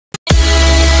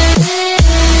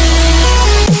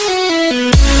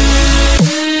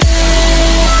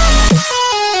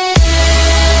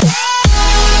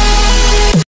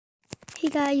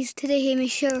guys, today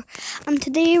Hamish here, and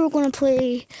today we're going to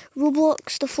play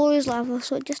Roblox The Floor is Lava.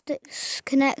 So it just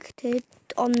disconnected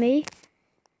on me.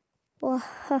 Well,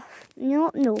 no.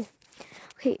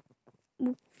 Okay,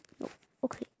 no.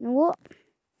 Okay, you know what?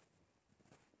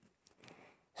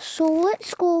 So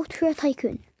let's go to a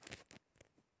tycoon.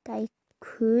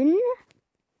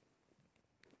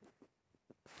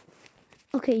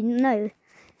 Okay, now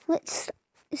let's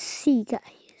see,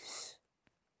 guys.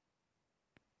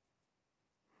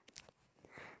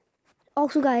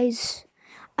 Also, guys,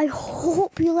 I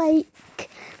hope you like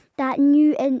that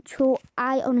new intro.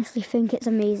 I honestly think it's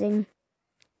amazing.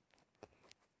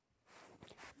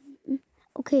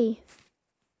 Okay.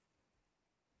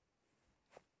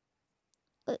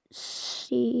 Let's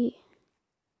see.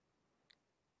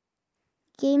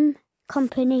 Game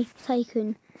Company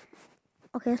Tycoon.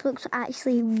 Okay, this looks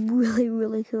actually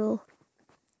really cool.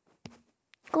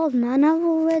 God, man, I've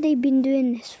already been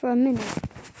doing this for a minute.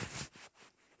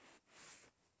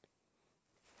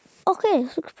 Okay,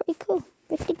 this looks pretty cool.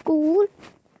 Pretty cool.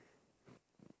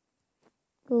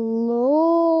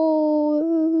 Load.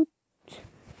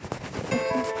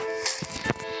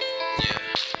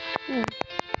 Yeah.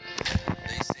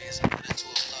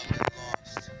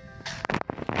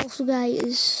 Also,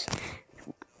 guys,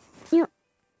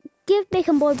 give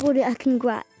Bacon Boy Brody a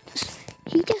congrats.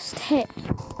 He just hit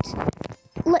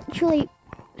literally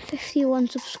 51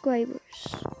 subscribers.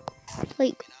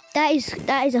 Like, that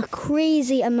is a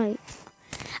crazy amount.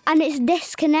 And it's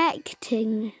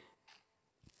disconnecting.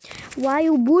 Why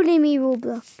you bullying me,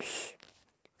 Roblox?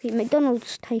 Okay,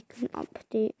 McDonald's Tycoon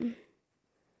update.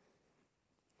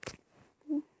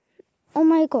 Oh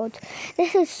my god,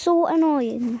 this is so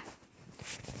annoying.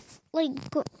 Like,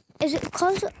 is it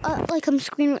because I'm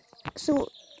screen? So,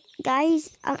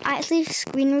 guys, I'm actually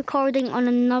screen recording on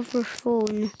another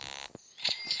phone.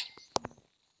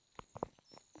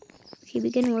 Okay,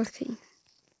 begin working.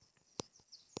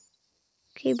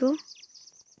 Okay, bro.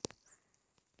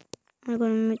 I'm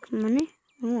gonna make money.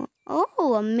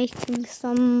 Oh, I'm making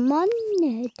some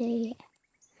money there.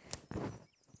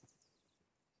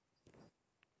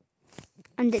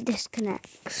 And it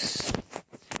disconnects.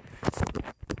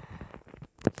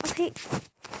 Okay.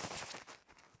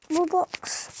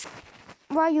 Roblox,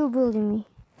 why are you bullying me?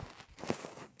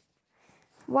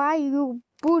 Why are you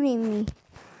bullying me?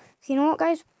 You know what,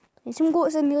 guys? Play some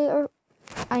Goat Simulator.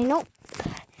 I know.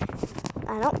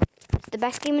 It's the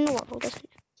best game in the world, isn't it?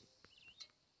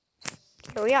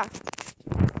 Here we are.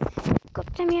 Goat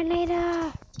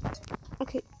Simulator.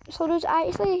 Okay, so there's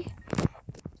actually...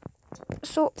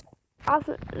 So,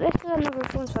 this is another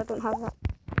phone, so I don't have that.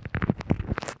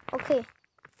 Okay.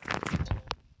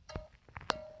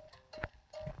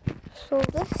 So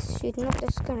this should not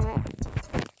disconnect.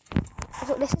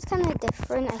 So this is kind of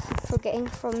different. I keep forgetting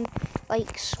from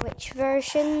like Switch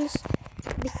versions,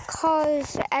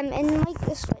 because in like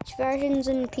the Switch versions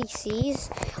and PCs,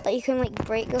 like you can like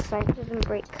break the fences and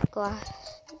break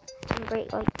glass and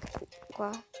break like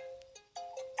glass.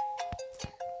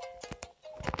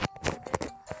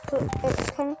 So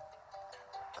it's kind of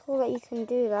cool that you can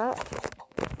do that.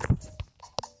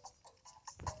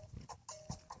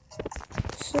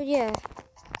 So yeah,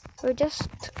 we're just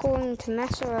going to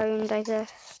mess around, I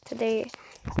guess, today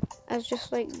as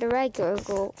just like the regular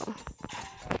goat.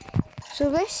 So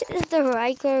this is the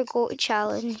regular goat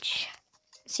challenge.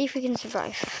 See if we can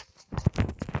survive.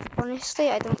 Honestly,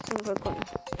 I don't think we're going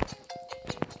to.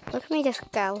 Look at me just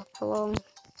gallop along.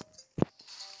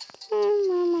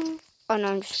 Oh no,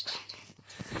 I'm just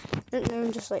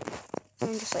like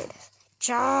this.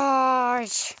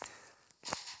 Charge!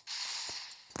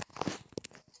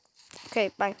 Okay,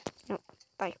 bye. No,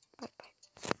 bye.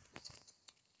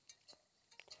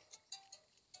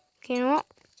 Okay, you know what?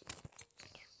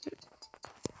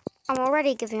 I'm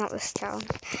already giving up this challenge.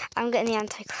 I'm getting the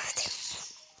anti-gravity.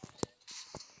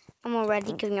 I'm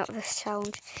already giving up this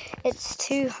challenge. It's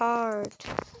too hard.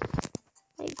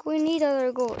 Like, we need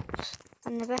other goats.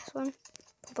 And the best one,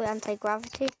 probably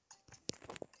anti-gravity.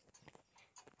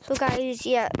 So guys,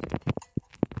 yeah.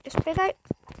 Just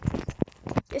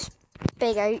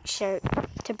big out shout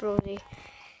to Brody.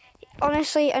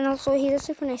 Honestly, and also he's a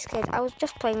super nice kid. I was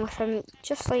just playing with him,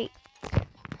 just like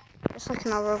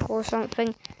an hour ago or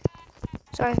something.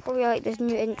 So I probably like this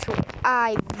new intro.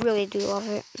 I really do love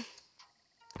it.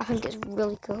 I think it's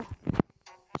really cool.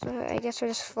 So I guess we're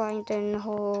just flying down the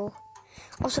hole.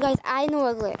 Also, guys, I know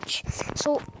a glitch.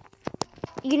 So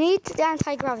you need the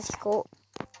anti-gravity coat.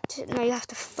 Now you have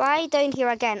to fly down here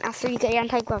again after you get the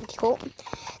anti-gravity coat.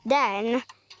 Then you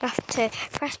have to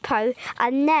press POW,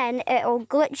 and then it'll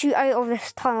glitch you out of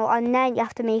this tunnel, and then you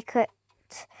have to make it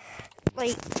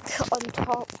like on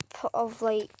top of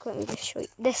like, let me just show you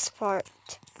this part,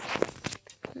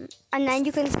 and then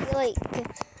you can see like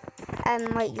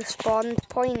your spawn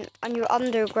point on your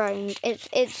underground.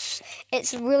 It's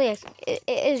really it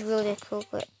is really a cool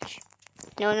glitch.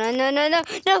 No,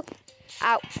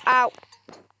 ow,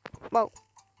 whoa,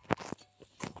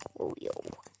 yo.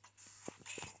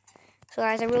 So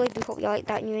guys, I really do hope you like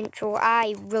that new intro.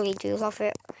 I really do love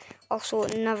it. Also,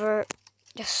 another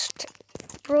just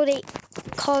Brody,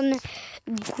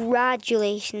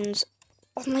 congratulations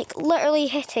on like literally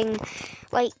hitting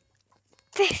like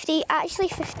 50, actually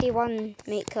 51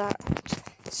 make that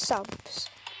subs.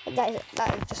 That is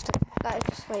just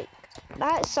like,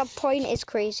 that sub point is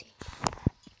crazy.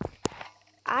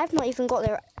 I've not even got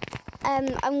there.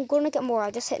 I'm gonna get more. I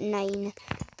just hit 9,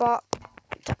 but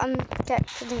I'm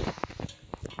getting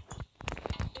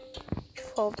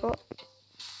fall, bro.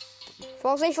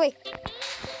 Fall safely.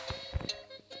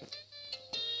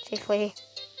 Safely.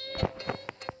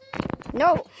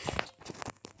 No.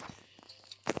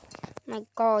 My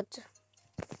God.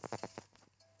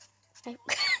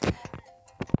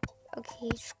 Okay,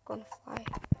 he's gonna fly.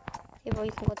 Hey, bro,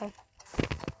 you can go down.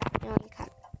 No, you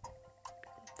can't.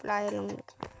 Fly along the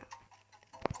ground.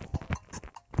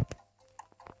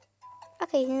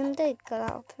 Okay, he did go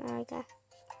up there, I guess.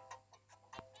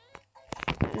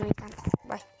 No, you can't.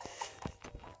 Bye.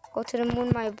 Go to the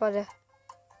moon, my brother.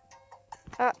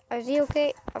 Is he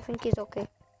okay? I think he's okay.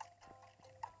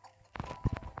 I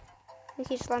think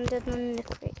he's landed on the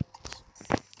crate.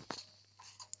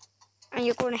 And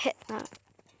you're going to hit that.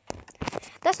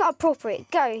 That's not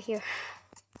appropriate. Get out of here.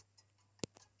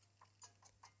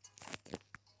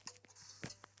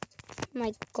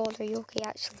 My God, are you okay,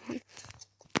 actually?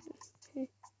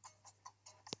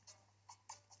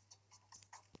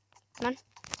 Come on.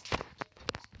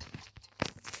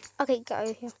 Okay, get out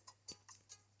of here.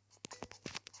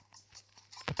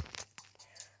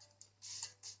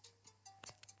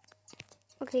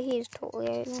 Okay, he is totally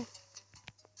out now.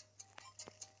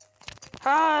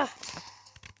 Ah!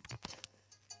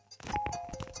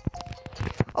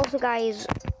 Also, guys,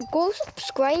 go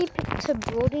subscribe to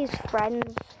Brody's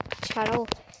friend's channel,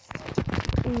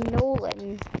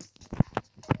 Nolan.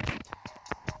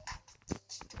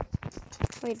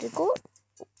 Wait, did go?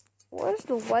 Where's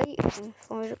the white thing?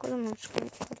 Or is it because I'm on screen?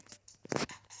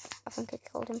 I think I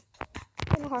killed him.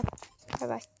 No harm. Bye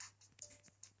bye.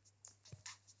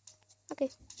 Okay.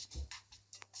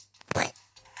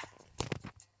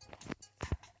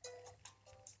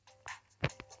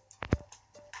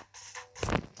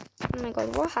 Oh my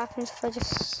God, what happens if I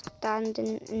just stand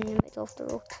in the middle of the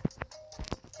road?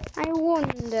 I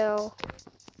wonder.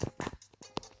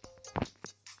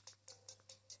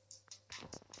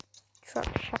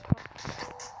 Truck, shut up.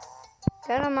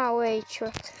 Get out of my way,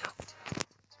 truck.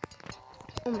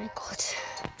 Oh my God.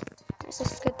 This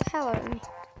just scared the hell out of me.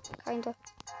 Kinda.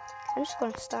 I'm just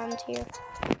gonna stand here.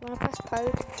 I'm gonna press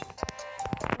pause.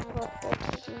 Oh my God,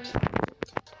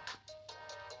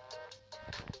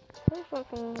 there's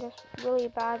something just really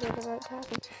bad is about to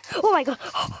happen. Oh my God!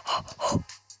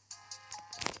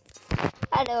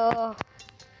 Hello.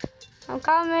 I'm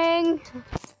coming.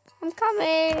 I'm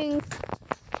coming.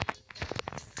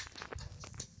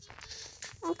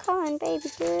 I'm coming, baby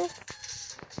girl.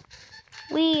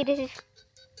 Wee, this is...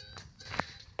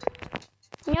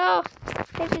 No,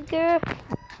 baby girl.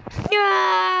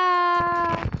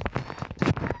 No!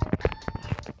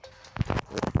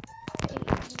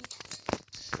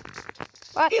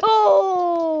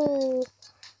 Oh!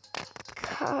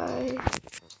 God.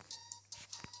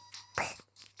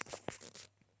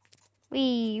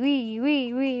 Wee.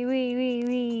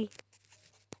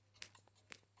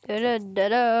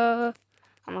 Da.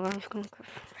 Oh my God, I'm just gonna go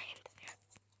right into there.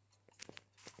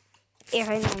 Yeah,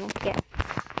 I know. Yeah.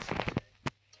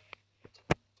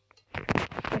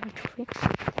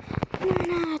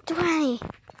 No, 20.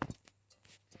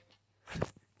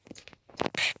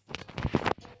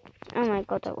 Oh my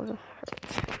God, that was a hurt.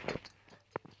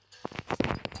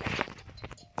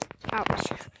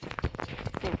 Ouch.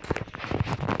 Yeah.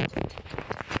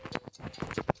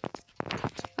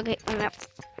 Okay, I'm out.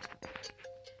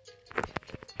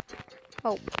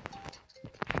 Oh.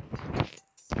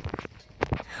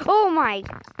 Oh my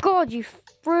God, you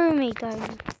threw me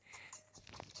down.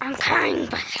 I'm coming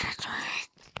back.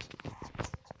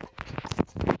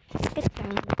 Get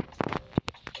down.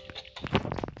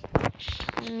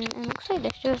 And it looks like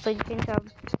this just leads into a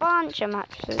bunch of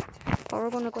matches. But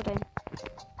we're gonna go down.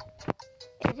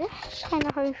 Is this kind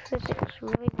of how physics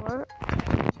really work?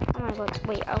 Oh my God,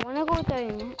 wait, I wanna go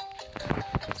down.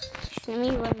 Just let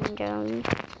me run down.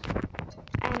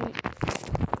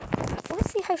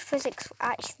 Let's see see how physics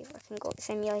actually work in Goat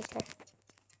Simulator.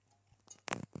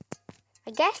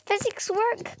 I guess physics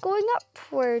work going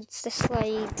upwards the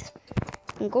slide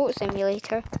in Goat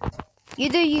Simulator. You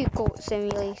do you, Goat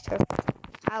Simulator.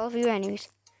 I love you anyways.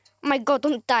 Oh my god,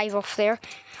 don't dive off there.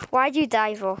 Why'd you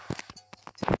dive off?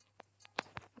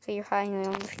 Okay, you're hanging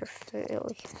on with your foot at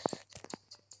least.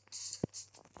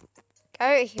 Get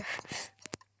out of here.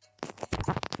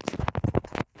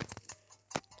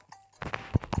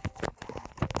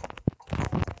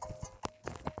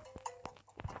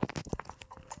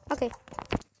 Okay.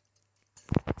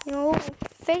 You know,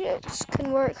 physics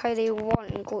can work how they want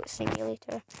in Goat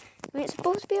Simulator. I mean, it's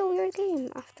supposed to be a weird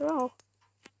game, after all.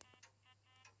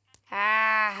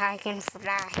 Ah, I can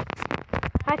fly.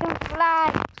 I can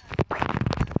fly.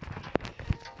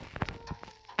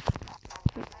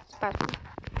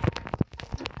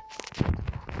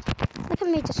 Look at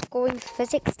me just going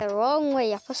physics the wrong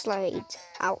way up a slide.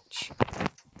 Ouch.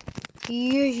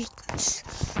 Yeet.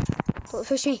 Don't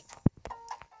push me.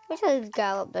 Wait till I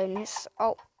gallop down this.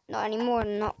 Oh, not anymore,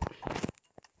 not.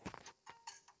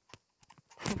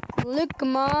 Look,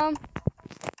 Mom.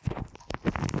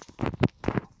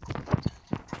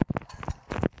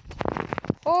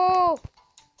 Oh!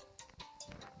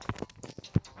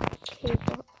 Okay,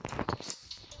 but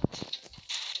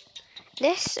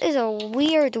this is a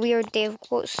weird day of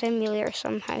Goat Simulator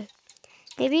somehow.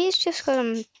 Maybe it's just because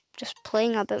I'm just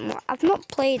playing a bit more. I've not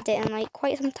played it in like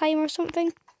quite some time or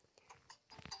something.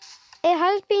 It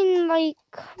has been like,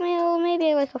 well,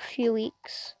 maybe like a few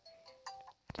weeks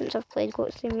since I've played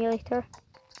Goat Simulator.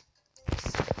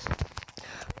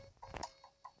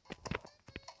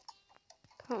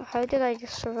 How did I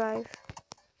just survive?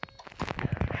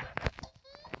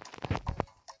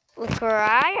 Look where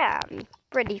I am.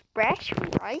 Pretty fresh,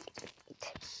 right?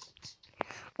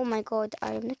 Oh my god,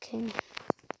 I am the king.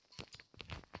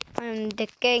 I am the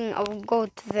king of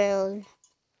Goatville.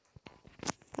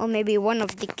 Or maybe one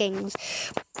of the kings.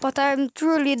 But I'm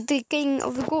truly the king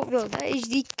of the Goatville. That is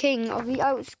the king of the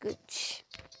outskirts.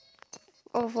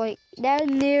 Of like,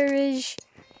 down there is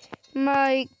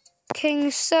my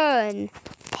king's son,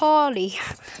 Polly.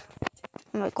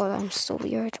 Oh my god, I'm so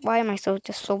weird. Why am I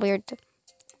just so weird?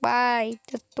 Why?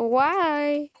 Just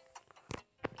why?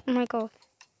 Oh my god.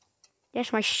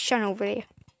 There's my son over there.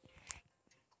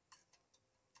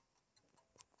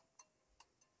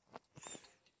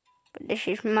 But this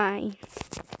is mine.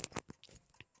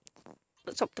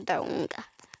 Let's up and down.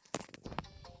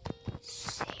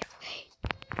 Safely.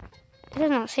 This is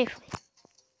not safely.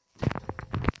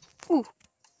 Ooh.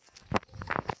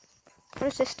 What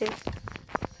does this do?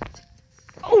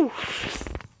 Ooh.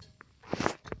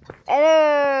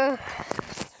 Hello.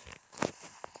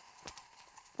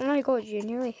 Oh my god, you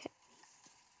nearly hit.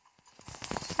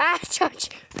 Ah, charge.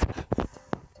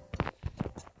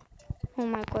 Oh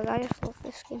my god, I just love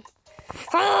this game.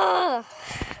 Ah!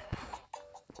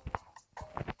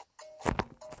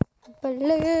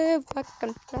 Believe I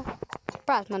can fly.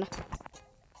 Brasmana.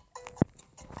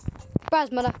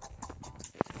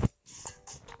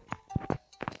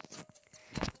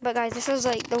 But guys, this is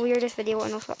like the weirdest video,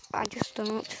 and also I just don't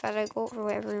know what to go for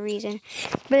whatever reason.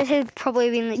 But this has probably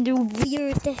been like the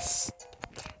weirdest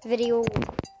video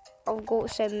of Goat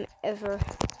Sim ever.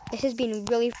 This has been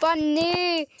really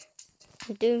funny.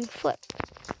 I'm doing flip.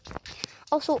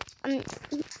 Also, I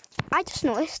just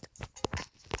noticed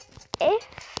if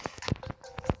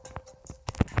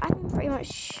I'm pretty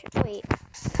much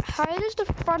how does the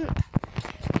front?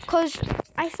 Because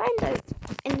I found out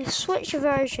in the Switch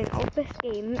version of this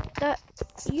game that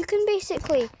you can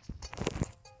basically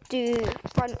do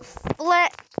front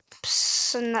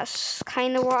flips, and that's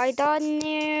kind of what I done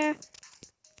there.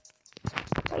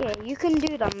 But yeah, you can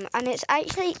do them, and it's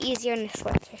actually easier in the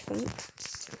Switch, I think.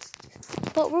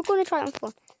 But we're going to try it on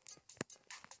phone.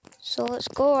 So let's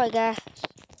go, I guess.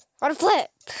 Front flip!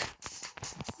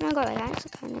 Oh my god, I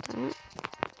actually kind of done it.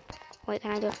 Wait,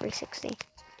 can I do a 360?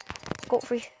 Go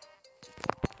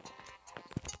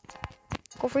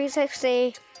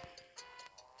 360.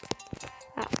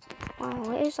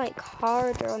 Wow, it is like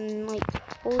harder on like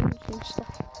phones and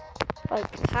stuff.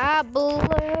 Like tablets.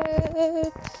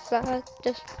 I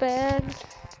just spent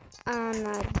and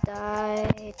I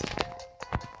died.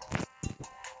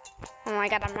 Oh my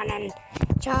god, I'm running.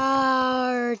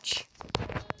 Charge.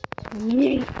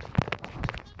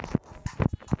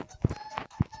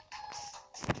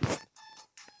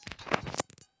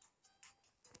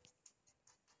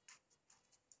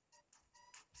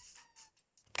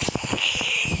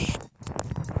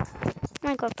 Oh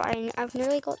my god, but I've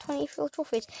nearly got 20 full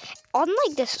trophies.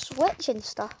 Unlike the Switch and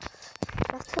stuff,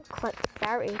 that took like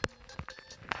 30.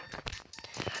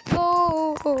 Go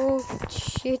Oh,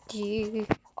 shitty.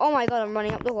 Oh my god, I'm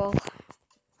running up the wall.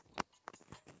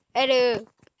 Hello.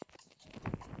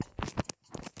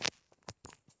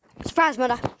 Surprise,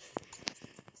 mother.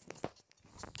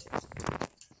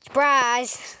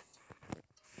 Surprise.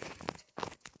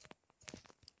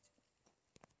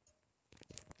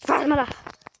 Surprise, mother.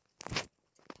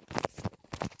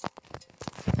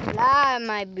 Fly,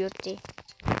 my beauty.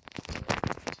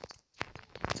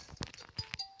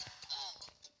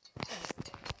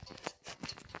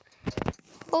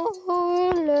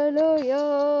 Oh, hallelujah.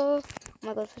 Oh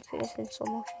my god, let's put this in slow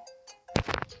motion.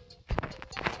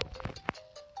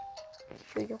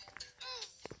 Here we go.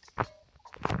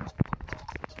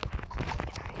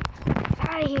 Get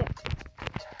out of here.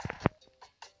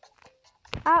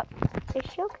 Oh, is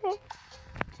she okay?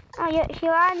 Oh yeah, she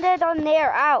landed on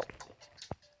there. Ow.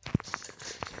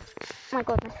 Oh my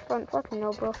god, my front fucking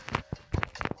no, bro.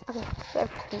 Okay, put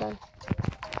everything done.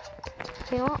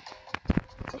 You know what?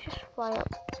 Let's just fly up.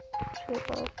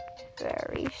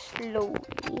 Very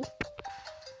slowly.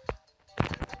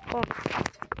 Oh,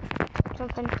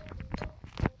 jumping.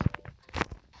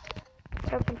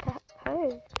 Jumping to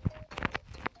how?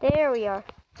 There we are.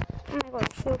 Oh my god,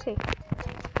 is she okay?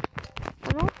 I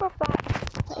know for a fact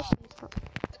that she's not.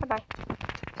 Bye bye.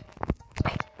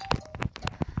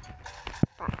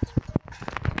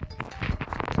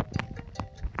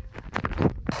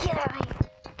 Get out of here.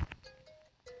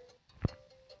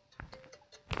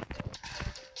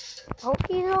 Hope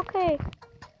she's okay.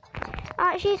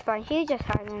 She's fine. She's just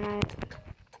hanging out.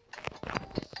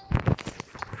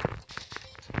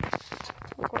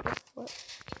 I've got this foot.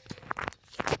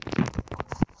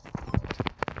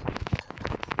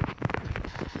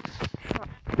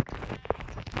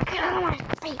 Get out of my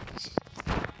face.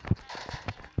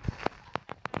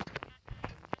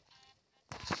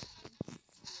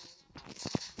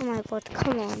 Oh my god,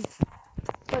 come on.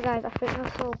 So guys, I think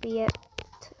this will be it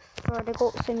for the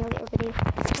Goat Simulator video.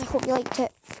 I hope you liked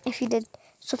it. If you did,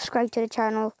 subscribe to the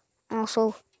channel and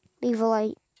also leave a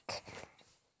like.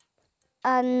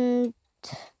 And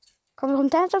come from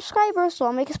 10 subscribers, so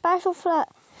I'll make a special for that.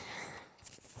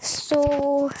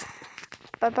 So,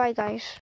 bye bye guys.